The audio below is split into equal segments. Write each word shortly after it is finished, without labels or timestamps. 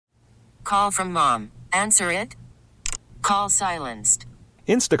Call from mom. Answer it. Call silenced.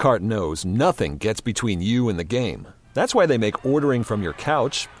 Instacart knows nothing gets between you and the game. That's why they make ordering from your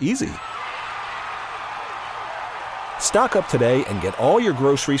couch easy. Stock up today and get all your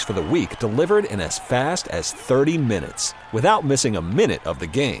groceries for the week delivered in as fast as 30 minutes without missing a minute of the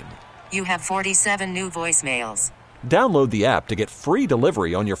game. You have 47 new voicemails. Download the app to get free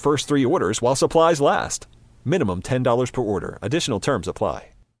delivery on your first 3 orders while supplies last. Minimum $10 per order. Additional terms apply.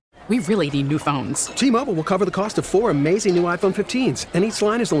 We really need new phones. T-Mobile will cover the cost of 4 amazing new iPhone 15s, and each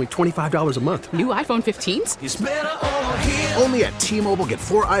line is only $25 a month. New iPhone 15s? It's better over here. Only at T-Mobile, get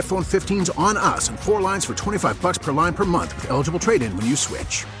 4 iPhone 15s on us and 4 lines for $25 per line per month with eligible trade-in when you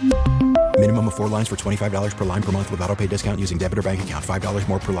switch. Minimum of 4 lines for $25 per line per month with autopay discount using debit or bank account. $5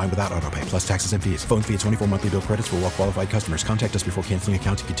 more per line without autopay, plus taxes and fees. Phone fee at 24 monthly bill credits for well-qualified customers. Contact us before canceling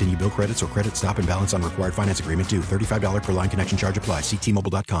account to continue bill credits or credit stop and balance on required finance agreement due. $35 per line connection charge applies. See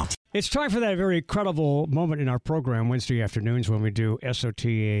T-Mobile.com. It's time for that very credible moment in our program Wednesday afternoons when we do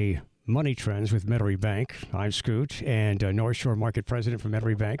SOTA Money Trends with Metairie Bank. I'm Scoot, and North Shore Market President from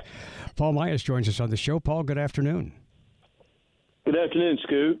Metairie Bank. Paul Myers joins us on the show. Paul, good afternoon. Good afternoon,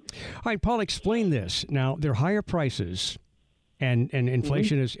 Scoot. All right, Paul, explain this. Now, there are higher prices, and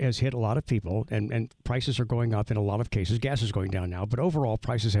inflation has hit a lot of people, and prices are going up in a lot of cases. Gas is going down now, but overall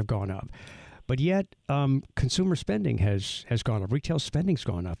prices have gone up. But yet, consumer spending has gone up. Retail spending's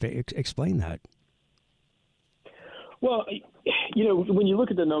gone up. Explain that. Well, when you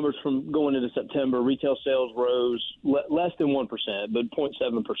look at the numbers from going into September, retail sales rose less than 1%, but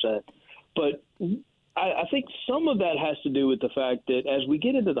 0.7%. But I think some of that has to do with the fact that as we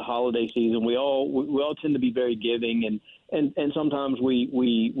get into the holiday season, we all tend to be very giving, and sometimes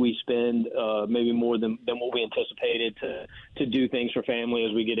we spend maybe more than what we anticipated to do things for family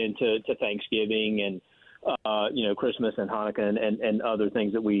as we get into Thanksgiving and Christmas and Hanukkah and other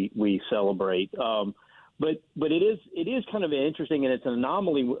things that we celebrate. But it is kind of interesting, and it's an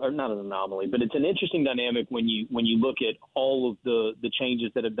anomaly, or not an anomaly, but it's an interesting dynamic when you look at all of the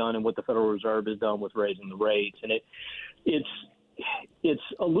changes that have done and what the Federal Reserve has done with raising the rates, and it's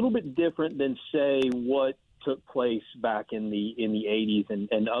a little bit different than say what took place back in the 80s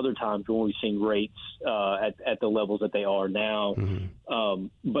and other times when we've seen rates at the levels that they are now. Mm-hmm.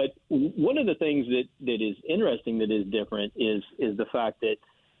 But one of the things that is interesting that is different is the fact that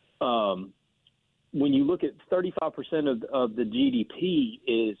when you look at 35% of the GDP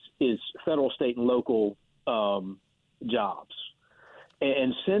is federal, state, and local jobs,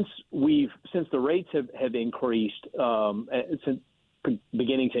 and since the rates have increased, since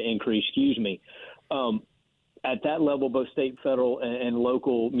beginning to increase, at that level, both state, federal, and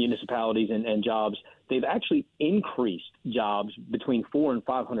local municipalities and jobs, they've actually increased jobs between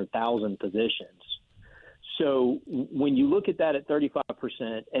 400,000 and 500,000 positions. So when you look at that at 35%,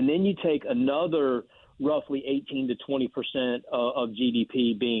 and then you take another roughly 18 to 20% of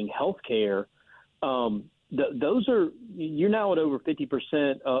GDP being healthcare, you're now at over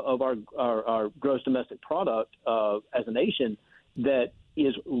 50% of our gross domestic product as a nation that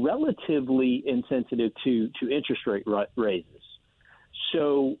is relatively insensitive to interest rate raises.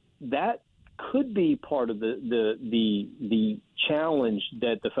 So that could be part of the challenge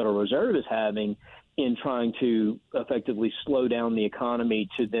that the Federal Reserve is having in trying to effectively slow down the economy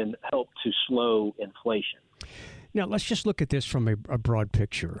to then help to slow inflation. Now, let's just look at this from a broad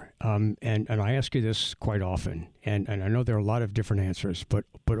picture. And I ask you this quite often, and I know there are a lot of different answers, but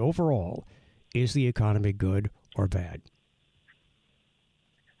overall, is the economy good or bad?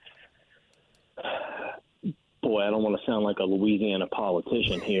 Boy, I don't want to sound like a Louisiana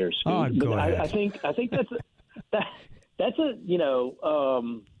politician here, Scoot, oh, but ahead. I think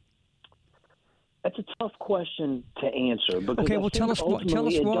that's a tough question to answer because okay, well, tell us why. It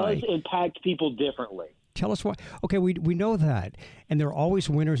does impact people differently. Tell us why. Okay, we know that, and there are always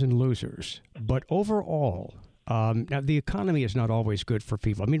winners and losers. But overall, now the economy is not always good for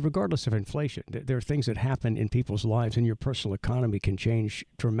people. I mean, regardless of inflation, there are things that happen in people's lives, and your personal economy can change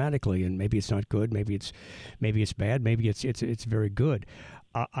dramatically. And maybe it's not good, maybe it's bad, maybe it's very good.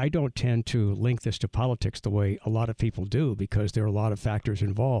 I don't tend to link this to politics the way a lot of people do because there are a lot of factors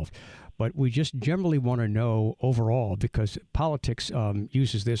involved. But we just generally want to know overall, because politics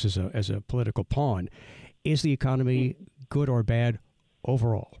uses this as a political pawn. Is the economy good or bad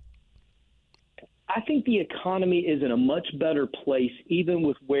overall? I think the economy is in a much better place, even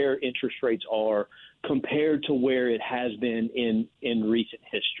with where interest rates are, compared to where it has been in recent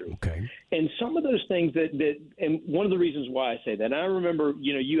history. Okay. And some of those things and one of the reasons why I say that, and I remember,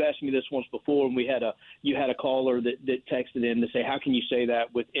 you asked me this once before, and you had a caller that texted in to say, how can you say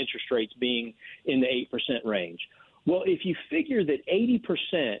that with interest rates being in the 8% range? Well, if you figure that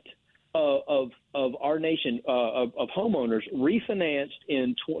 80% of our nation of homeowners refinanced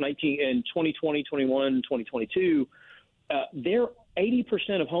in 2020, 21, 2022. They're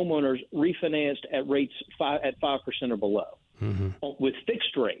 80% of homeowners refinanced at rates at 5% or below. With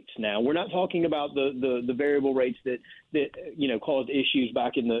fixed rates. Now, we're not talking about the variable rates that caused issues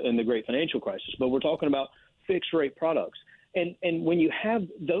back in the great financial crisis, but we're talking about fixed rate products. And when you have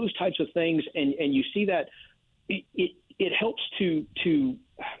those types of things and you see that, it helps to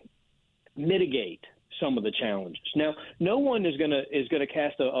mitigate some of the challenges. Now, no one is gonna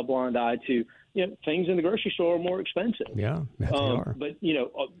cast a blind eye to things in the grocery store are more expensive. Yeah, they are. But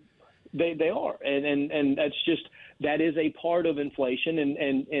they are, and that is a part of inflation,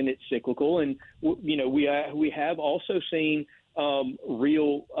 and it's cyclical. And we have also seen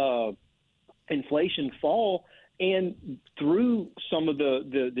real inflation fall, and through some of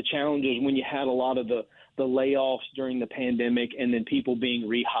the challenges when you had a lot of the layoffs during the pandemic, and then people being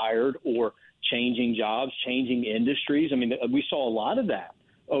rehired or changing jobs, changing industries. I mean, we saw a lot of that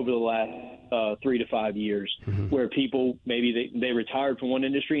over the last 3 to 5 years, where people maybe they retired from one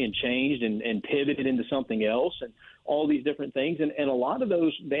industry and changed and pivoted into something else, and all these different things. And a lot of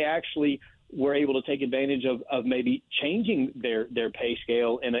those, they actually were able to take advantage of maybe changing their pay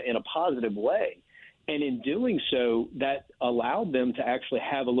scale in a positive way. And in doing so, that allowed them to actually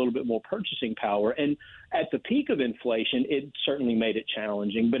have a little bit more purchasing power. And at the peak of inflation, it certainly made it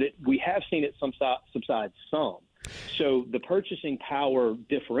challenging, but we have seen it subside some. So the purchasing power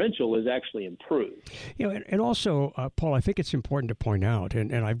differential is actually improved. And also, Paul, I think it's important to point out,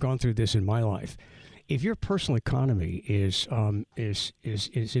 and I've gone through this in my life. If your personal economy is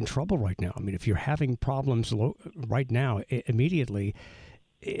in trouble right now, I mean, if you're having problems right now, immediately,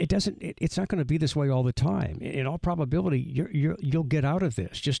 it's not going to be this way all the time. In all probability, you'll get out of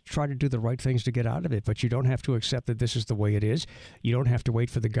this. Just try to do the right things to get out of it. But you don't have to accept that this is the way it is. You don't have to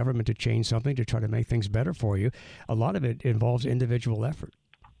wait for the government to change something to try to make things better for you. A lot of it involves individual effort.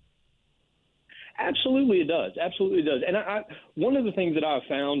 Absolutely, it does. Absolutely, it does. And one of the things that I've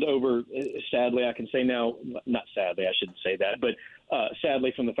found over, sadly, I can say now, not sadly, I shouldn't say that, but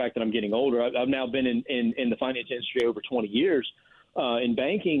sadly, from the fact that I'm getting older, I've now been in the finance industry over 20 years. In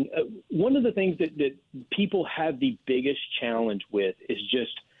banking, one of the things that people have the biggest challenge with is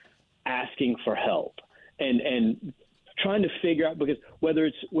just asking for help and trying to figure out, because whether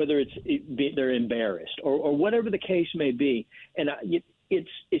they're embarrassed or whatever the case may be, and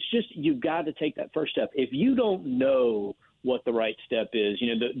it's just, you've got to take that first step. If you don't know what the right step is,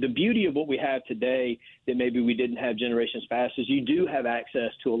 the beauty of what we have today that maybe we didn't have generations past is you do have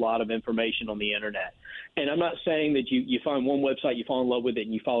access to a lot of information on the internet. And I'm not saying that you find one website, you fall in love with it,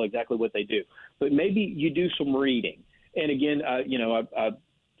 and you follow exactly what they do. But maybe you do some reading. And again, I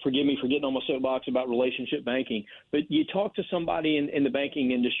forgive me for getting on my soapbox about relationship banking, but you talk to somebody in the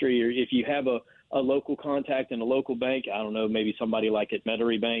banking industry, or if you have a local contact in a local bank, I don't know, maybe somebody like at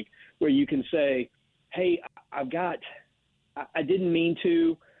Metairie Bank, where you can say, hey, I didn't mean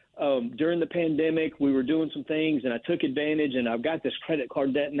to. During the pandemic, we were doing some things, and I took advantage, and I've got this credit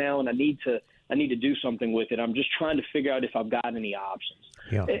card debt now, and I need to do something with it. I'm just trying to figure out if I've got any options.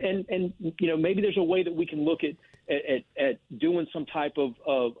 Yeah. And maybe there's a way that we can look at doing some type of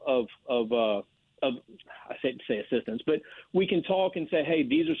I say assistance, but we can talk and say, hey,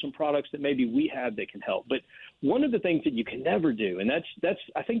 these are some products that maybe we have that can help. But one of the things that you can never do, and I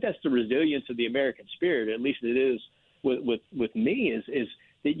think that's the resilience of the American spirit, at least it is with me, is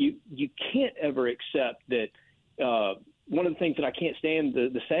that you can't ever accept that. One of the things that I can't stand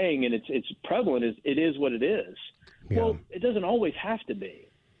the saying, and it's prevalent, is it is what it is. Yeah. Well, it doesn't always have to be.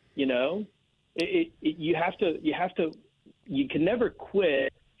 You can never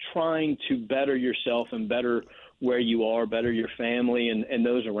quit trying to better yourself and better where you are, better your family and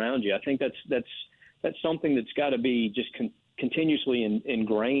those around you. I think that's something that's got to be just continuously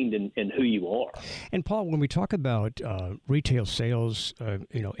ingrained in who you are. And Paul, when we talk about retail sales,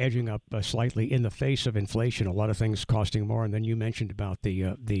 edging up slightly in the face of inflation, a lot of things costing more, and then you mentioned about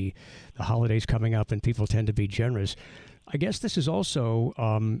the holidays coming up, and people tend to be generous. I guess this is also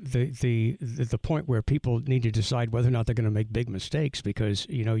the point where people need to decide whether or not they're going to make big mistakes, because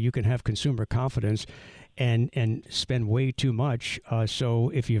you can have consumer confidence and spend way too much. So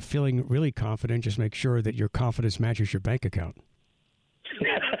if you're feeling really confident, just make sure that your confidence matches your bank account.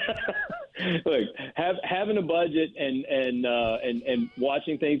 Look, having a budget and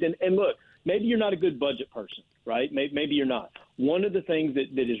watching things, and look, maybe you're not a good budget person, right? Maybe you're not. One of the things that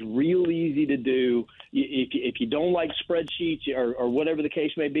is real easy to do, if you don't like spreadsheets or whatever the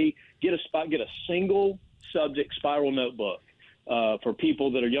case may be, get a single subject spiral notebook. For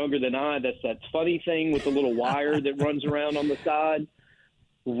people that are younger than I, that's that funny thing with the little wire that runs around on the side.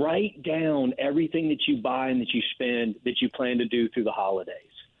 write down everything that you buy and that you spend that you plan to do through the holidays.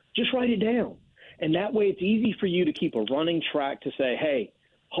 Just write it down. And that way it's easy for you to keep a running track to say, hey,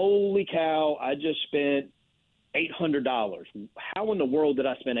 holy cow, I just spent $800. How in the world did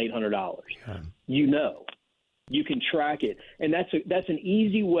I spend $800? Yeah. You know. You can track it. And that's an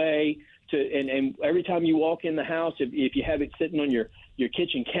easy way to and every time you walk in the house, if you have it sitting on your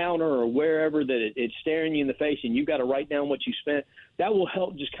kitchen counter or wherever that it's staring you in the face and you've got to write down what you spent, that will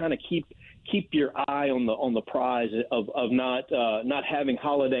help just kind of keep your eye on the prize of not having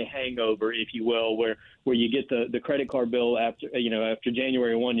holiday hangover, if you will, where you get the credit card bill after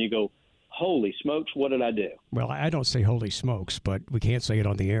January 1 and you go, holy smokes, what did I do? Well, I don't say holy smokes, but we can't say it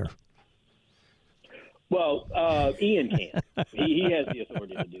on the air. Well, Ian can. He has the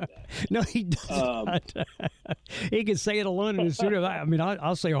authority to do that. No, he does not. He can say it alone in the studio. I mean,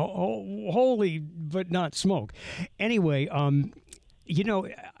 I'll say holy, but not smoke. Anyway, I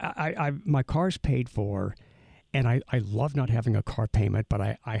my car's paid for, and I love not having a car payment, but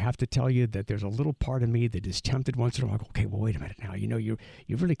I have to tell you that there's a little part of me that is tempted once in a while. Okay, well, wait a minute now. You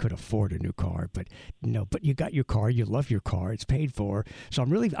really could afford a new car, but you got your car. You love your car. It's paid for. So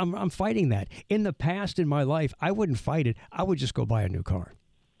I'm fighting that. In the past, in my life, I wouldn't fight it. I would just go buy a new car.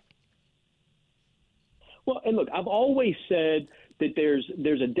 Well, and look, I've always said that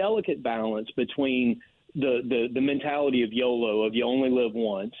there's a delicate balance between the mentality of YOLO, of you only live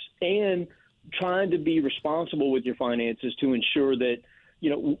once, and trying to be responsible with your finances to ensure that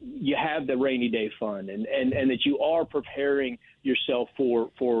you have the rainy day fund and that you are preparing yourself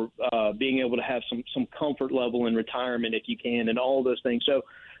for being able to have some comfort level in retirement if you can, and all those things. So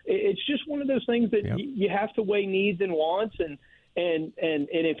it's just one of those things that you have to weigh needs and wants, and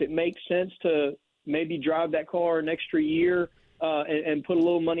if it makes sense to maybe drive that car an extra year and put a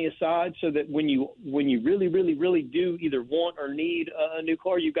little money aside so that when you really, really, really do either want or need a new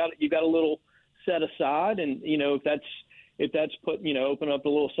car, you got a little set aside. And if that's put open up a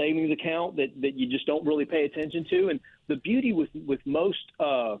little savings account that you just don't really pay attention to. And the beauty with most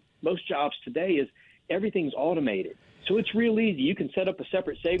jobs today is everything's automated. So it's real easy. You can set up a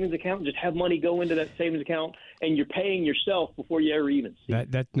separate savings account and just have money go into that savings account, and you're paying yourself before you ever even see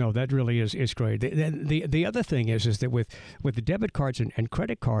it. That really is great. The other thing is that with the debit cards and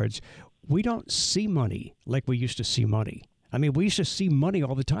credit cards, we don't see money like we used to see money. I mean, we used to see money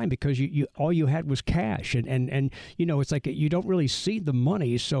all the time because you all you had was cash, and it's like you don't really see the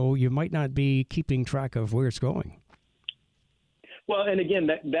money, so you might not be keeping track of where it's going. Well, and again,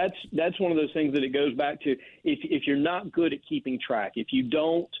 that's one of those things that it goes back to. If you're not good at keeping track, if you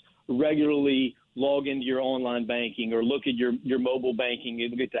don't regularly log into your online banking or look at your mobile banking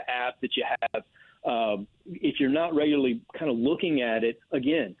and look at the app that you have, if you're not regularly kind of looking at it,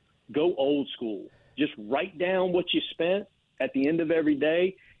 again, go old school. Just write down what you spent at the end of every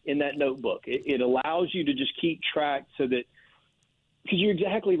day in that notebook. It allows you to just keep track so that, because you're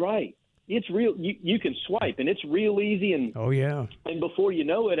exactly right. It's real. You can swipe, and it's real easy. And oh yeah. And before you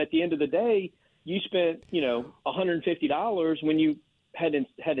know it, at the end of the day, you spent $150 when you had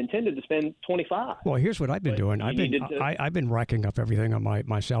intended to spend $25. Well, here's what I've been doing. I've been racking up everything on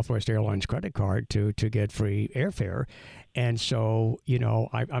my Southwest Airlines credit card to get free airfare, and so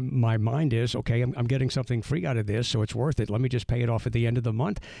my mind is okay. I'm getting something free out of this, so it's worth it. Let me just pay it off at the end of the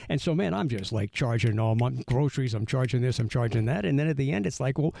month. And so, man, I'm just like charging all my groceries. I'm charging this. I'm charging that, and then at the end, it's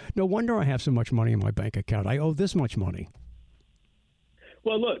like, well, no wonder I have so much money in my bank account. I owe this much money.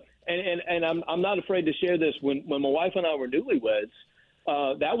 Well, look, and I'm not afraid to share this. When my wife and I were newlyweds,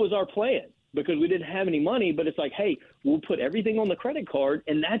 that was our plan because we didn't have any money. But it's like, hey, we'll put everything on the credit card,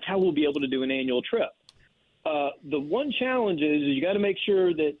 and that's how we'll be able to do an annual trip. The one challenge is you got to make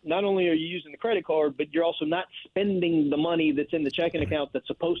sure that not only are you using the credit card, but you're also not spending the money that's in the checking account that's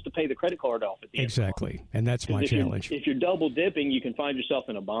supposed to pay the credit card off at the end. Exactly, and that's my challenge. If you're double dipping, you can find yourself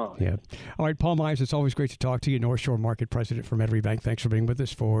in a bind. Yeah. All right, Paul Myers, it's always great to talk to you. North Shore Market President for Metairie Bank. Thanks for being with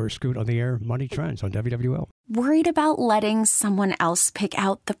us for Scoot on the Air Money Trends on WWL. Worried about letting someone else pick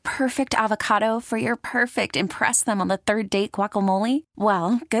out the perfect avocado for your perfect impress them on the third date guacamole?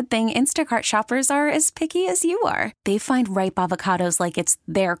 Well, good thing Instacart shoppers are as picky as you are. They find ripe avocados like it's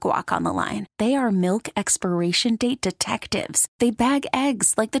their guac on the line. They are milk expiration date detectives. They bag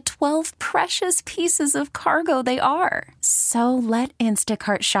eggs like the 12 precious pieces of cargo they are. So let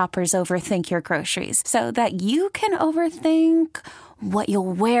Instacart shoppers overthink your groceries so that you can overthink what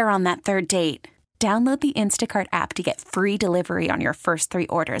you'll wear on that third date. Download the Instacart app to get free delivery on your first 3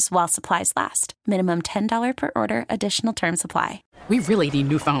 orders while supplies last. Minimum $10 per order. Additional terms apply. We really need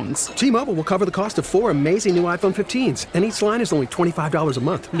new phones. T-Mobile will cover the cost of 4 amazing new iPhone 15s, and each line is only $25 a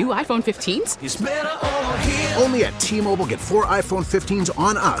month. New iPhone 15s? It's better over here. Only at T-Mobile, get 4 iPhone 15s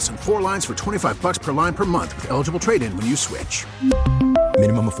on us and 4 lines for $25 per line per month with eligible trade-in when you switch.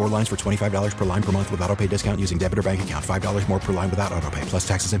 Minimum of 4 lines for $25 per line per month with autopay discount using debit or bank account. $5 more per line without autopay, plus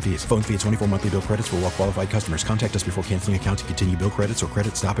taxes and fees. Phone fee at 24 monthly bill credits for well-qualified customers. Contact us before canceling account to continue bill credits or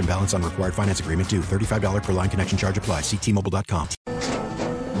credit stop and balance on required finance agreement due. $35 per line connection charge applies. See T-Mobile.com.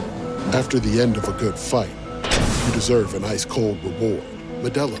 After the end of a good fight, you deserve an ice-cold reward.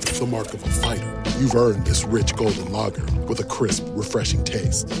 Modelo is the mark of a fighter. You've earned this rich golden lager with a crisp, refreshing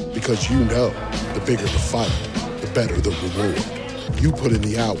taste. Because you know, the bigger the fight, the better the reward. You put in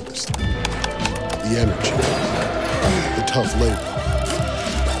the hours, the energy, the tough labor.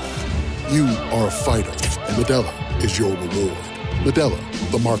 You are a fighter, and Modelo is your reward. Modelo,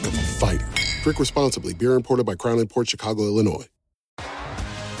 the mark of a fighter. Drink responsibly. Beer imported by Crown Imports, Chicago, Illinois.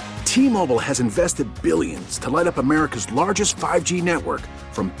 T-Mobile has invested billions to light up America's largest 5G network,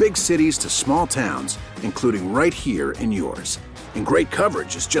 from big cities to small towns, including right here in yours. And great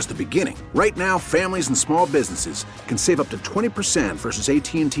coverage is just the beginning. Right now, families and small businesses can save up to 20% versus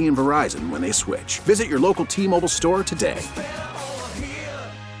AT&T and Verizon when they switch. Visit your local T-Mobile store today.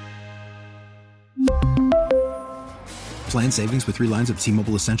 Plan savings with 3 lines of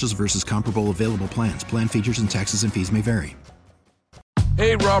T-Mobile Essentials versus comparable available plans. Plan features and taxes and fees may vary.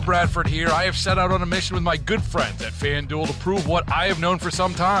 Hey, Rob Bradford here. I have set out on a mission with my good friends at FanDuel to prove what I have known for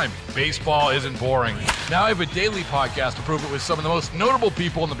some time. Baseball isn't boring. Now I have a daily podcast to prove it with some of the most notable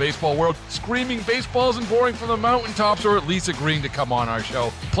people in the baseball world, screaming baseball isn't boring from the mountaintops, or at least agreeing to come on our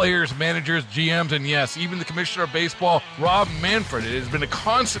show. Players, managers, GMs, and yes, even the commissioner of baseball, Rob Manfred. It has been a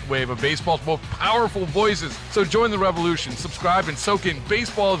constant wave of baseball's most powerful voices. So join the revolution. Subscribe and soak in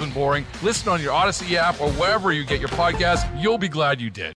Baseball Isn't Boring. Listen on your Odyssey app or wherever you get your podcasts. You'll be glad you did.